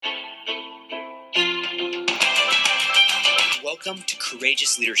Welcome to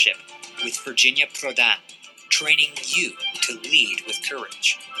Courageous Leadership with Virginia Prodan, training you to lead with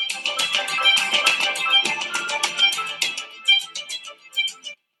courage.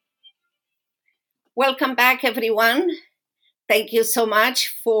 Welcome back, everyone. Thank you so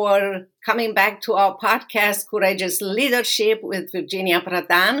much for coming back to our podcast, Courageous Leadership with Virginia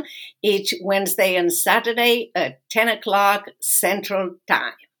Prodan, each Wednesday and Saturday at 10 o'clock Central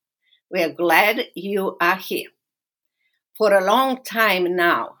Time. We are glad you are here. For a long time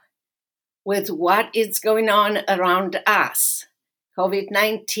now, with what is going on around us,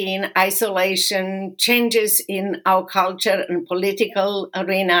 COVID-19, isolation, changes in our culture and political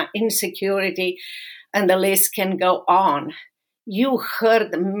arena, insecurity, and the list can go on. You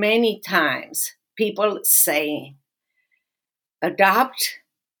heard many times people saying, adapt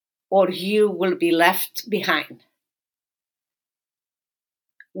or you will be left behind.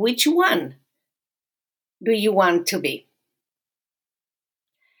 Which one do you want to be?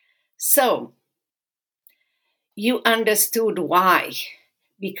 So, you understood why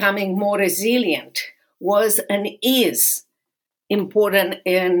becoming more resilient was and is important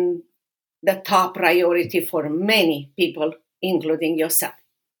in the top priority for many people, including yourself.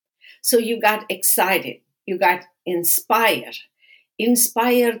 So you got excited, you got inspired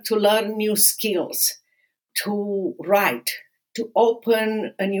to learn new skills, to write, to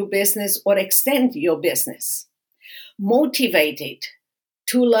open a new business or extend your business, motivated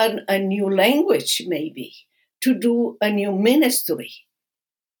to learn a new language maybe, to do a new ministry.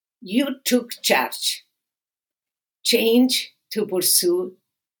 You took charge, change to pursue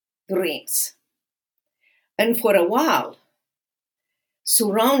dreams. And for a while,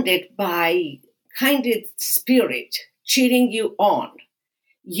 surrounded by kind spirit cheering you on,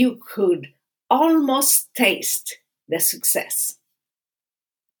 you could almost taste the success.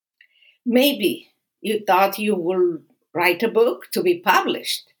 Maybe you thought you would write a book to be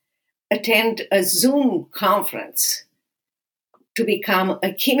published, attend a Zoom conference to become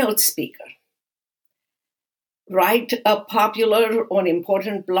a keynote speaker, write a popular or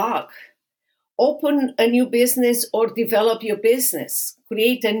important blog, open a new business or develop your business,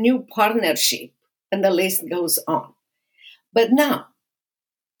 create a new partnership, and the list goes on. But now,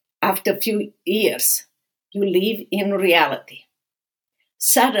 after a few years, you live in reality.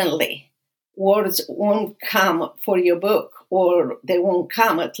 Suddenly, words won't come for your book, or they won't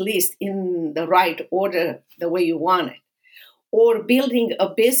come at least in the right order, the way you want it. Or building a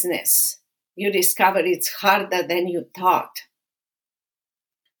business, you discover it's harder than you thought.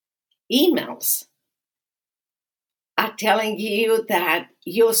 Emails are telling you that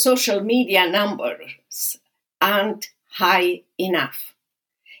your social media numbers aren't high enough.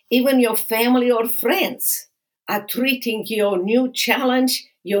 Even your family or friends are treating your new challenge,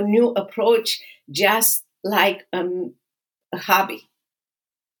 your new approach, just like a hobby.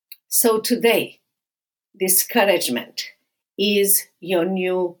 So today, discouragement is your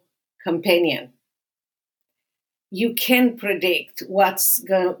new companion. You can't predict what's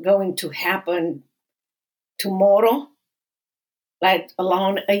going to happen tomorrow, let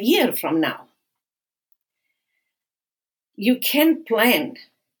alone a year from now. You can't plan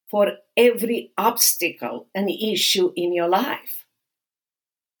for every obstacle and issue in your life.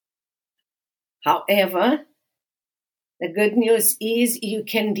 However, the good news is you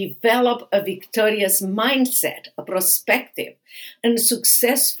can develop a victorious mindset, a perspective, and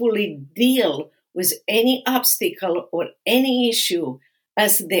successfully deal with any obstacle or any issue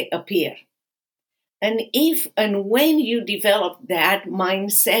as they appear. And if and when you develop that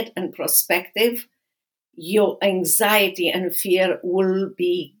mindset and perspective, your anxiety and fear will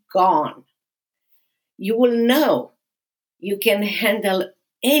be gone. You will know you can handle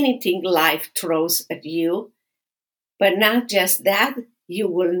anything life throws at you, but not just that, you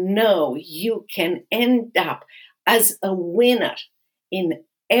will know you can end up as a winner in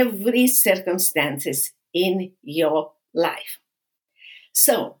every circumstances in your life.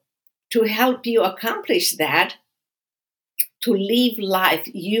 So, to help you accomplish that, to live life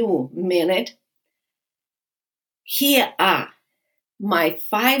you mean it, here are my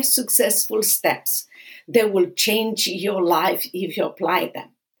 5 successful steps that will change your life if you apply them.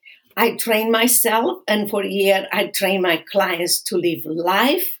 I train myself, and for a year, I train my clients to live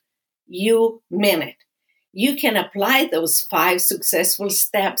life you mean it. You can apply those 5 successful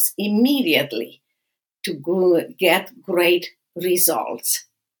steps immediately to get great results.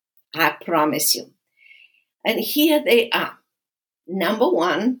 I promise you. And here they are. Number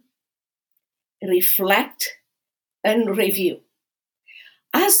 1, reflect and review.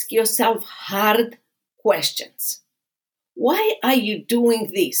 Ask yourself hard questions. Why are you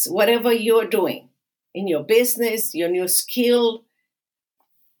doing this, whatever you're doing? in your business, your new skill.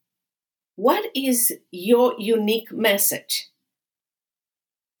 What is your unique message?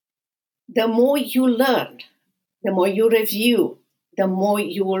 The more you learn, the more you review, the more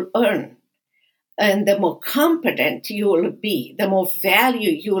you will earn. And the more competent you will be, the more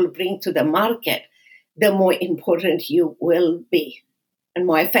value you will bring to the market, the more important you will be and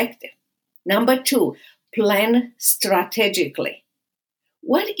more effective. Number 2, plan strategically.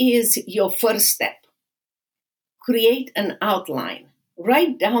 What is your first step? Create an outline.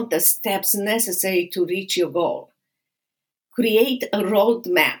 Write down the steps necessary to reach your goal. Create a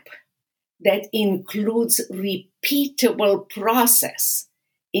roadmap that includes repeatable process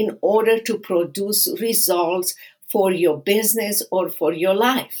in order to produce results for your business or for your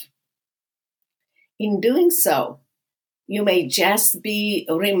life. In doing so, you may just be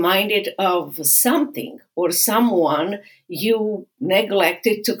reminded of something or someone you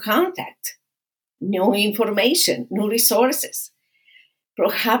neglected to contact, new information, new resources.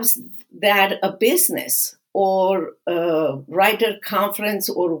 Perhaps that a business or a writer conference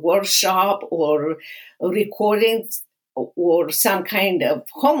or workshop or recordings or some kind of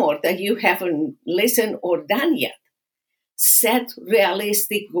homework that you haven't listened or done yet. Set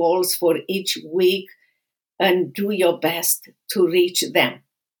realistic goals for each week and do your best to reach them.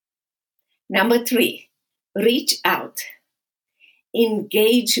 Number 3, reach out.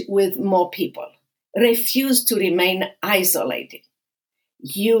 Engage with more people. Refuse to remain isolated.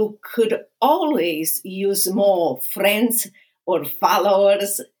 You could always use more friends or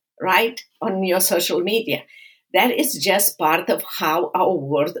followers, right, on your social media. That is just part of how our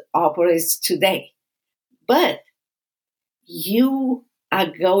world operates today. But you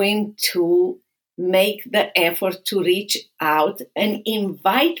are going to make the effort to reach out and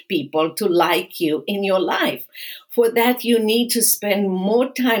invite people to like you in your life. For that, you need to spend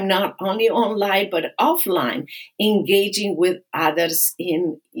more time, not only online, but offline, engaging with others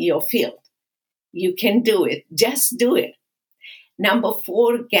in your field. You can do it. Just do it. Number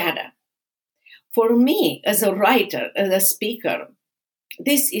 4, gather. For me, as a writer, as a speaker,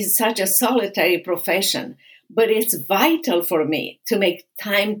 this is such a solitary profession, but it's vital for me to make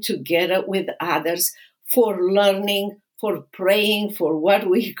time together with others for learning, for praying, for what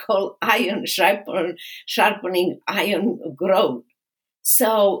we call iron sharpening iron growth.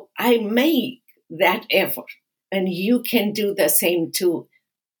 So I make that effort, and you can do the same too.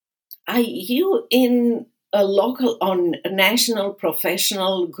 Are you in a local or national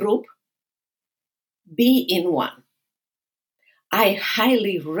professional group? Be in one. I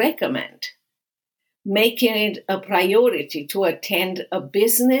highly recommend making it a priority to attend a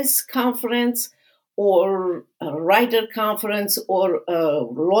business conference or a writer conference or a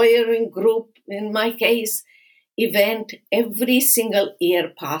lawyering group, in my case, event every single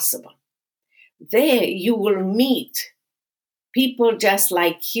year possible. There you will meet people just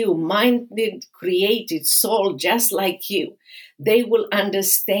like you, minded, created soul just like you. They will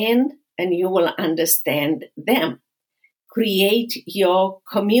understand and you will understand them. Create your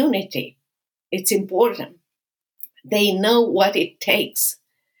community. It's important. They know what it takes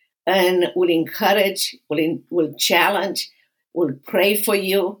and will encourage, will challenge, will pray for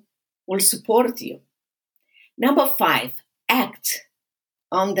you, will support you. Number 5, act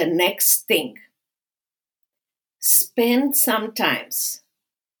on the next thing. Spend some time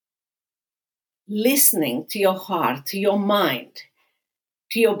listening to your heart, to your mind,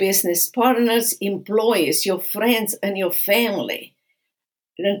 to your business partners, employees, your friends, and your family.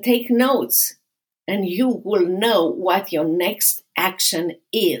 And take notes, and you will know what your next action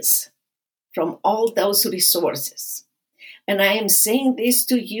is from all those resources. And I am saying this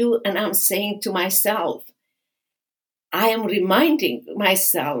to you, and I'm saying to myself. I am reminding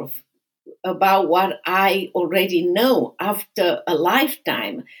myself about what I already know after a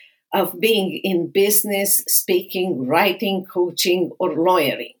lifetime of being in business, speaking, writing, coaching, or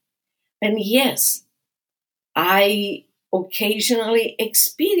lawyering. And yes, I occasionally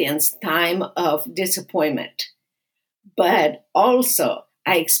experience time of disappointment, but also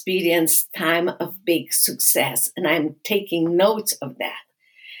I experience time of big success, and I'm taking notes of that.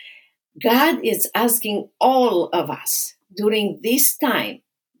 God is asking all of us during this time,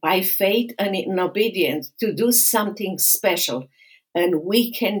 by faith and in obedience, to do something special, and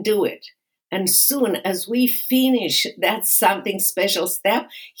we can do it. And soon as we finish that something special step,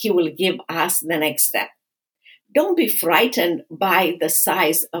 He will give us the next step. Don't be frightened by the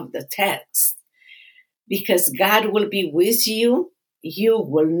size of the text, because God will be with you. You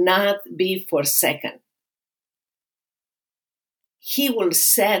will not be forsaken. He will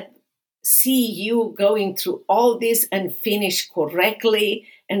see you going through all this and finish correctly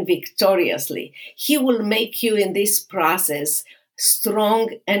and victoriously. He will make you in this process strong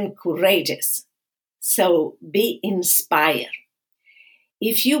and courageous. So be inspired.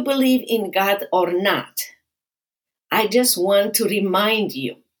 If you believe in God or not, I just want to remind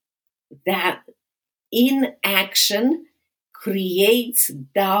you that inaction creates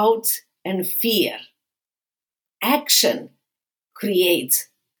doubt and fear. Action creates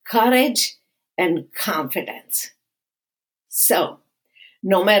courage and confidence. So,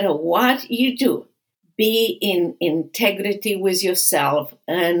 no matter what you do, be in integrity with yourself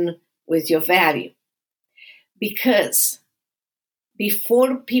and with your value. Because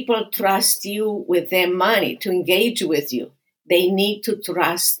before people trust you with their money to engage with you, they need to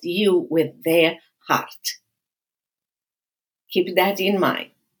trust you with their heart. Keep that in mind.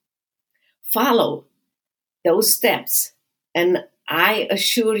 Follow those steps, and I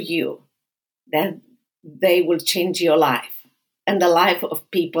assure you that they will change your life and the life of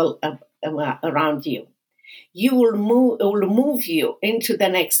people around you. It will move you into the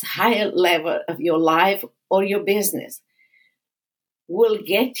next higher level of your life or your business. Will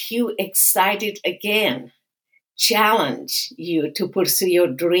get you excited again, challenge you to pursue your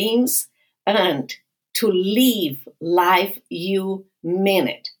dreams and to live life you mean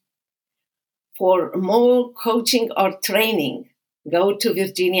it. For more coaching or training, go to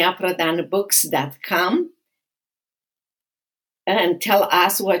virginiaprodanbooks.com and tell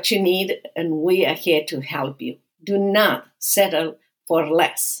us what you need, and we are here to help you. Do not settle for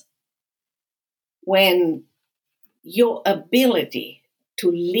less. When your ability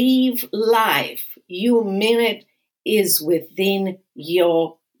to live life you mean it is within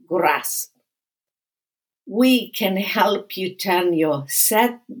your grasp, we can help you turn your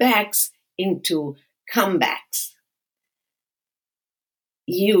setbacks into comebacks.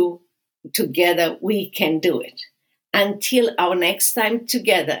 Together, we can do it. Until our next time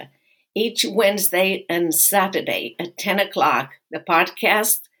together, each Wednesday and Saturday at 10 o'clock, the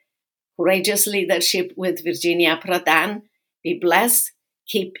podcast, Courageous Leadership with Virginia Prodan. Be blessed,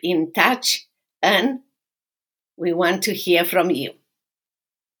 keep in touch, and we want to hear from you.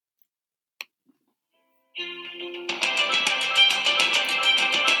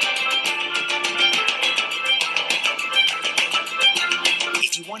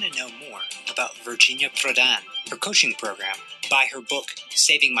 If you want to know more about Virginia Prodan, her coaching program, buy her book,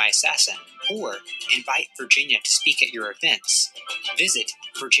 Saving My Assassin, or invite Virginia to speak at your events, visit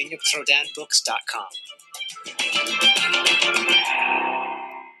virginiaprodanbooks.com.